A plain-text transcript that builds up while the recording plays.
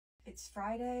It's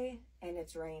Friday and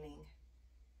it's raining.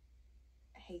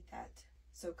 I hate that.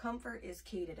 So comfort is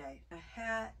key today. A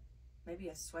hat, maybe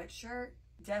a sweatshirt,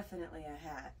 definitely a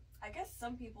hat. I guess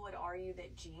some people would argue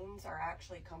that jeans are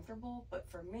actually comfortable, but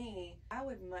for me, I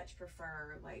would much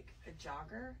prefer like a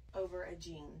jogger over a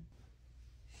jean.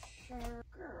 Sure,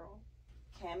 girl.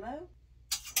 Camo?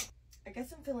 I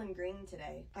guess I'm feeling green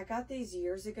today. I got these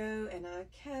years ago and I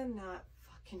cannot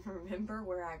fucking remember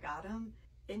where I got them.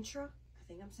 Intra?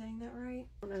 I think I'm saying that right.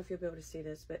 I don't know if you'll be able to see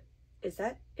this, but is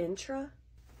that Intra?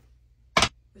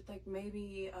 With like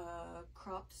maybe a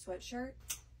cropped sweatshirt.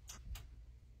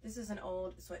 This is an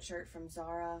old sweatshirt from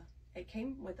Zara. It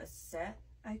came with a set,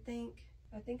 I think.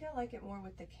 I think I like it more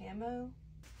with the camo.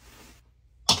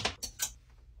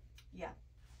 Yeah.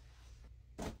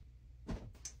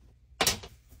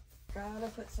 Gotta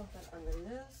put something under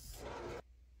this.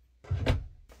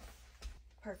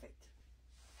 Perfect.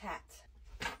 Hat.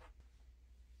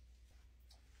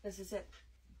 This is it.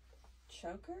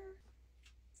 Choker?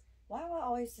 Why do I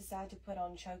always decide to put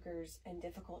on chokers and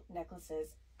difficult necklaces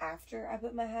after I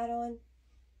put my hat on?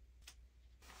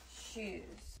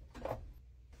 Shoes.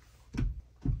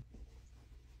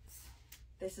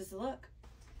 This is the look.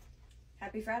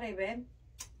 Happy Friday, babe.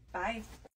 Bye.